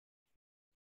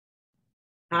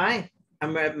Hi,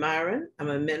 I'm Rev Myron. I'm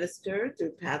a minister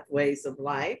through Pathways of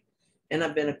Life, and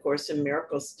I've been a Course in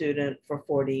Miracles student for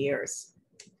 40 years.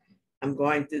 I'm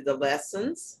going through the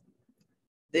lessons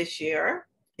this year,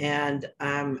 and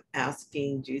I'm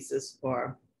asking Jesus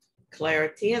for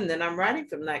clarity, and then I'm writing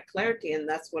from that clarity, and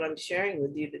that's what I'm sharing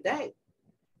with you today.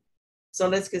 So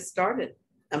let's get started.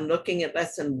 I'm looking at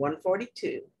lesson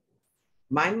 142.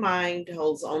 My mind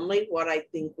holds only what I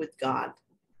think with God.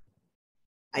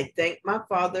 I thank my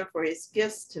Father for his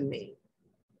gifts to me.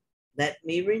 Let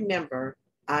me remember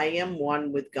I am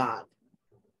one with God.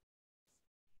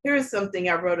 Here is something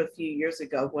I wrote a few years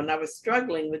ago when I was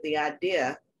struggling with the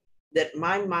idea that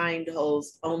my mind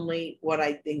holds only what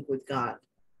I think with God.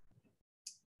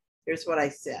 Here's what I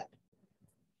said.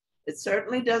 It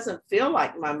certainly doesn't feel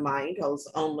like my mind holds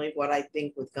only what I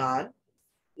think with God.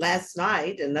 Last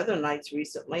night and other nights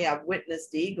recently, I've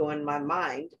witnessed ego in my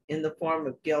mind in the form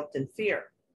of guilt and fear.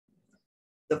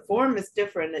 The form is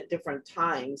different at different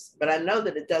times, but I know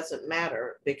that it doesn't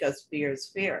matter because fear is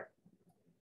fear.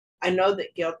 I know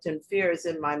that guilt and fear is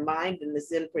in my mind and is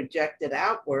then projected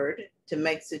outward to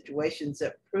make situations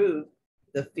that prove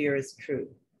the fear is true.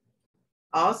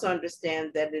 I also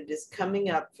understand that it is coming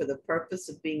up for the purpose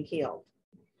of being healed.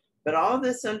 But all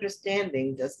this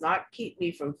understanding does not keep me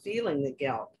from feeling the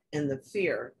guilt and the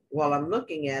fear while I'm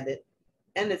looking at it,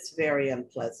 and it's very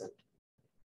unpleasant.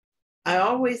 I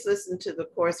always listen to the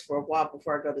course for a while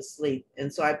before I go to sleep,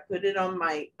 and so I put it on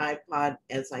my iPod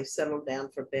as I settle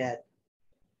down for bed.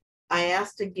 I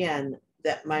asked again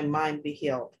that my mind be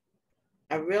healed.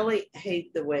 I really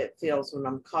hate the way it feels when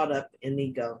I'm caught up in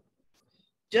ego.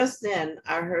 Just then,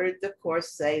 I heard the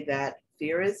course say that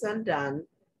fear is undone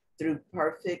through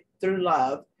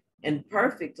love, and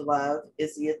perfect love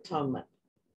is the atonement.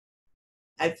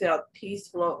 I felt peace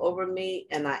flow over me,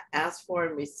 and I asked for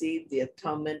and received the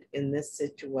atonement in this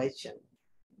situation.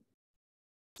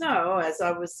 So, as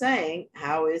I was saying,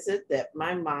 how is it that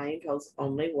my mind holds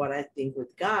only what I think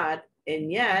with God,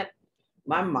 and yet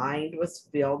my mind was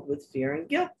filled with fear and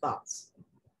guilt thoughts?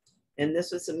 And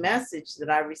this was a message that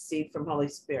I received from Holy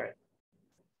Spirit.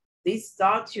 These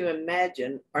thoughts you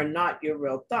imagine are not your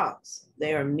real thoughts.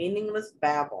 They are meaningless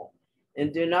babble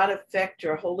and do not affect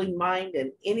your holy mind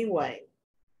in any way.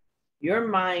 Your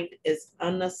mind is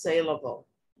unassailable.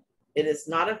 It is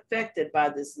not affected by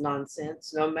this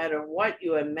nonsense, no matter what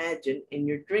you imagine in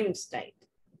your dream state.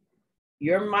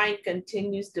 Your mind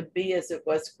continues to be as it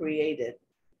was created.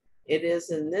 It is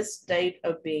in this state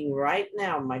of being right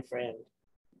now, my friend.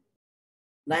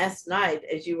 Last night,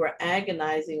 as you were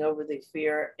agonizing over the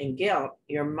fear and guilt,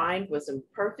 your mind was in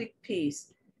perfect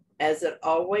peace as it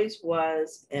always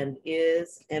was and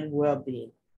is and will be.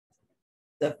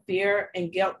 The fear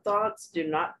and guilt thoughts do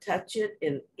not touch it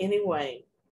in any way.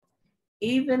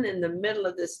 Even in the middle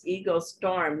of this ego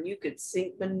storm, you could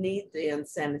sink beneath the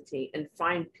insanity and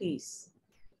find peace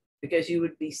because you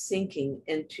would be sinking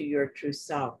into your true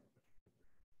self.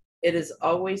 It is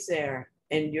always there,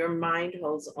 and your mind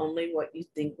holds only what you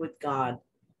think with God.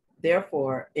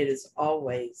 Therefore, it is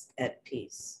always at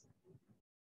peace.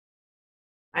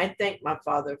 I thank my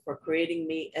Father for creating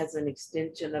me as an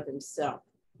extension of himself.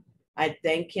 I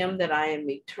thank him that I am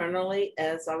eternally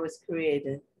as I was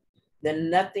created, that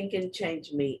nothing can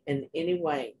change me in any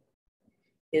way.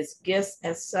 His gifts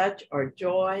as such are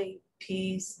joy,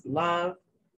 peace, love,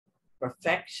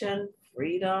 perfection,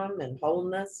 freedom, and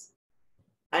wholeness.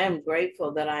 I am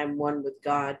grateful that I am one with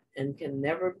God and can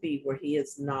never be where he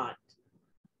is not.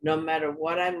 No matter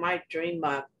what I might dream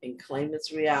up and claim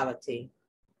as reality,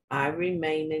 I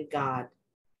remain in God,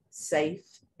 safe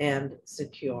and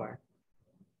secure.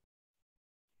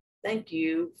 Thank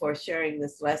you for sharing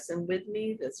this lesson with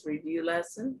me, this review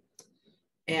lesson.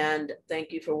 And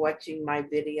thank you for watching my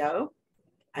video.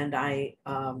 And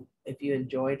if you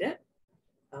enjoyed it,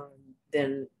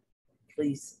 then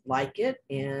please like it.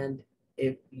 And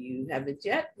if you haven't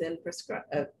yet, then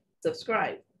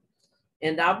subscribe.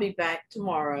 And I'll be back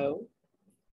tomorrow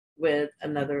with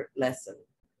another lesson.